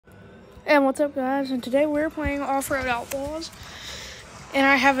And what's up, guys? And today we're playing Off-Road Outlaws, and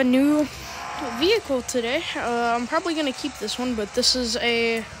I have a new vehicle today. I'm probably gonna keep this one, but this is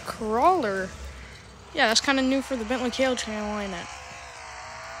a crawler. Yeah, that's kind of new for the Bentley Kale channel, ain't it?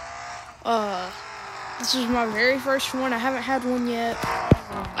 This is my very first one. I haven't had one yet.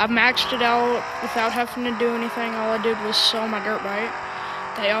 I maxed it out without having to do anything. All I did was sell my dirt bike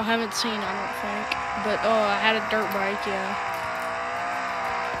that y'all haven't seen, I don't think. But I had a dirt bike, yeah,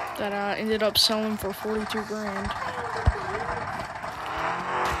 that I ended up selling for 42 grand.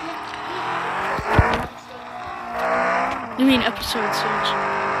 You mean episode 6?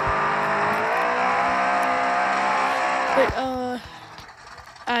 But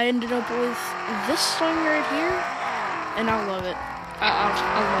I ended up with this thing right here, and I love it. I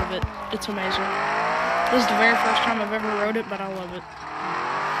love it. It's amazing. This is the very first time I've ever rode it, but I love it.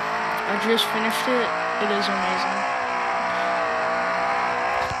 I just finished it. It is amazing.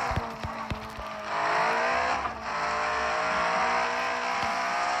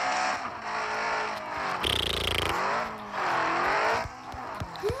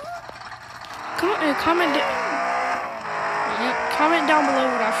 Comment down below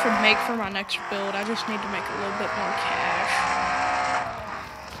what I should make for my next build. I just need to make a little bit more cash.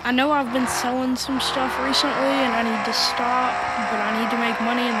 I know I've been selling some stuff recently and I need to stop, but I need to make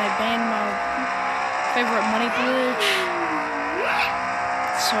money, and they banned my favorite money glitch.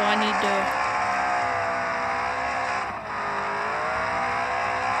 So I need to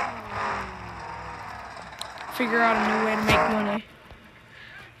figure out a new way to make money.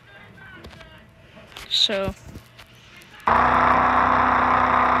 So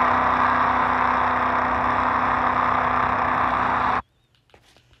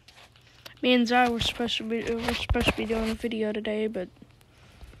me and Zai were supposed to be doing a video today, but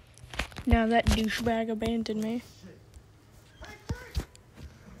now that douchebag abandoned me.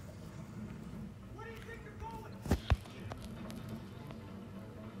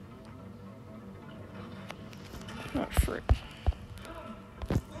 Not frick.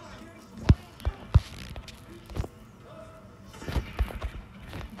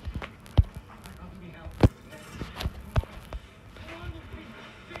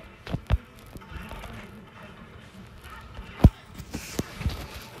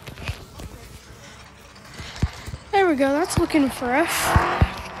 There we go, that's looking fresh.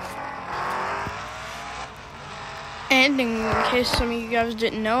 And in case some of you guys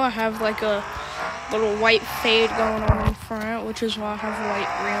didn't know, I have like a little white fade going on in front, which is why I have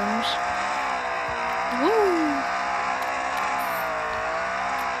white rims. Woo!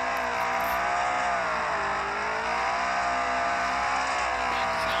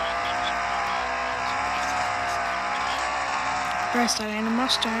 Bryce, that ain't a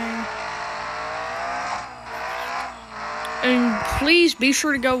Mustang. And please be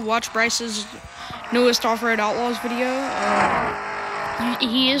sure to go watch Bryce's newest Off-Road Outlaws video.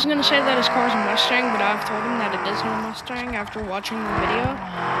 He is going to say that his car is a Mustang, but I've told him that it isn't a Mustang after watching the video.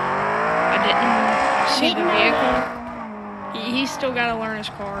 I didn't see the vehicle. He's still got to learn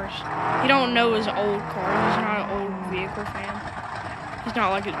his cars. He don't know his old cars. He's not an old vehicle fan. He's not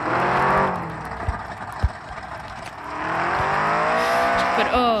like his brother.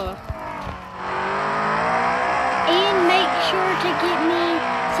 But, and make sure to get me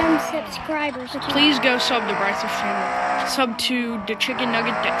some subscribers. Please go sub to Bryce's channel. Sub to the Chicken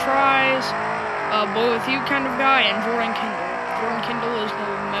Nugget That Tries, Boy With You kind of guy, and Jordan Kendall. Jordan Kendall is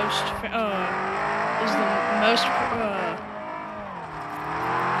the most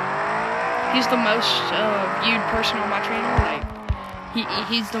he's the most viewed person on my channel. Like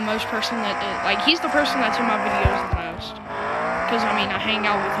he's the most person that he's the person that's in my videos the most. Because I mean I hang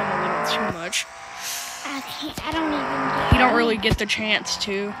out with him a little too much. I don't even. You don't really get the chance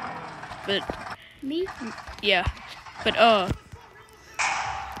to, but me. Yeah, but yeah.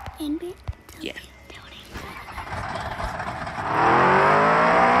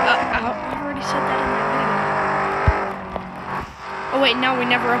 I already said that in that video. Oh wait, no, we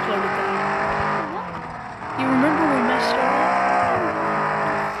never uploaded that. You remember we messed up?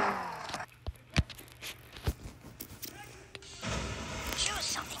 Choose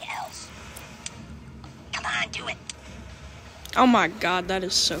something else. Come on, do it. Oh my god, that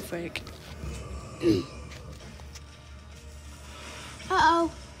is so fake.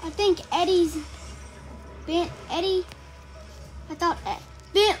 Uh-oh. I think Eddie's... Eddie... I thought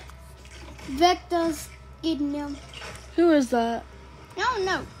Vector's getting him. Who is that? I don't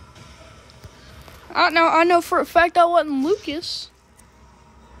know. I know for a fact that wasn't Lucas.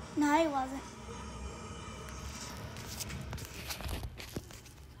 No, he wasn't.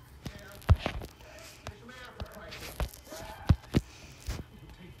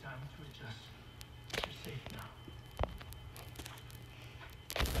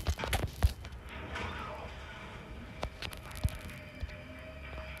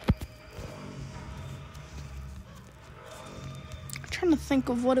 trying to think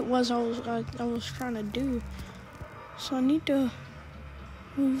of what it was I was trying to do. So I need to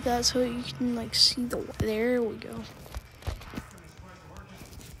move that so you can like see the. There we go.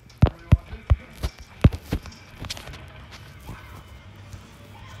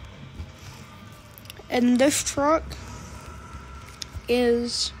 And this truck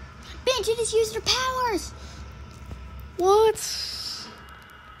is. Ben, she just used her powers. What?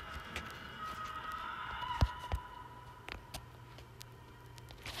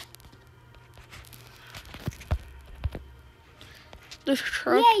 This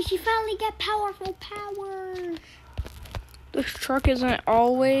truck. Yay, she finally got powerful power. This truck isn't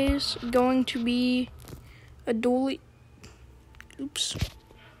always going to be a dually. Oops.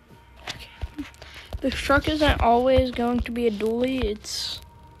 Okay. This truck isn't always going to be a dually. It's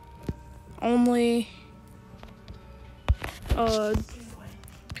only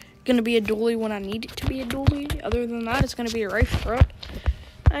gonna be a dually when I need it to be a dually. Other than that, it's gonna be a race truck.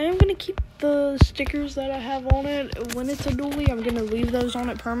 I am gonna keep the stickers that I have on it when it's a dually. I'm gonna leave those on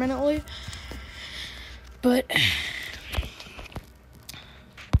it permanently. But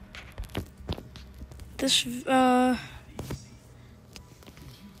this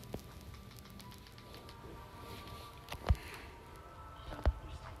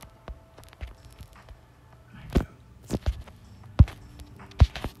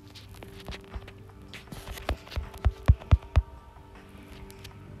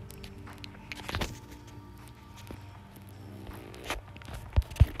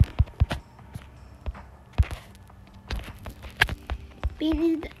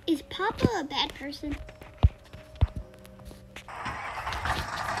Ben, is Papa a bad person?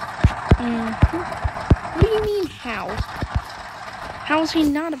 What do you mean, how? How is he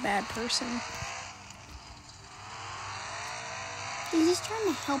not a bad person? He's just trying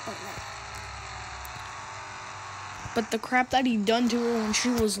to help her. But the crap that he done to her when she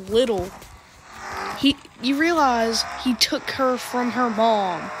was little, you realize he took her from her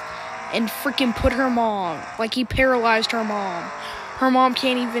mom and freaking put her mom, like he paralyzed her mom. Her mom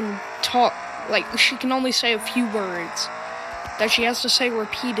can't even talk, like she can only say a few words that she has to say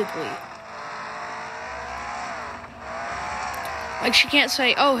repeatedly. Like she can't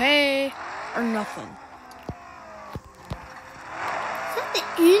say, oh hey, or nothing. Is that the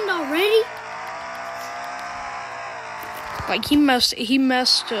end already? Like he messed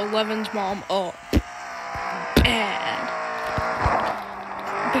Levin's mom up bad.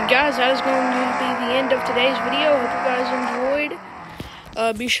 But guys, that is going to be the end of today's video. Hope you guys enjoyed.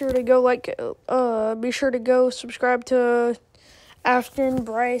 Be sure to go subscribe to Afton,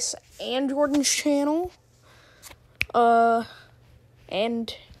 Bryce, and Jordan's channel.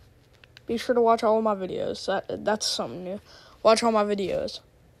 And be sure to watch all of my videos. That's something new. Watch all my videos.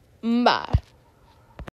 Bye.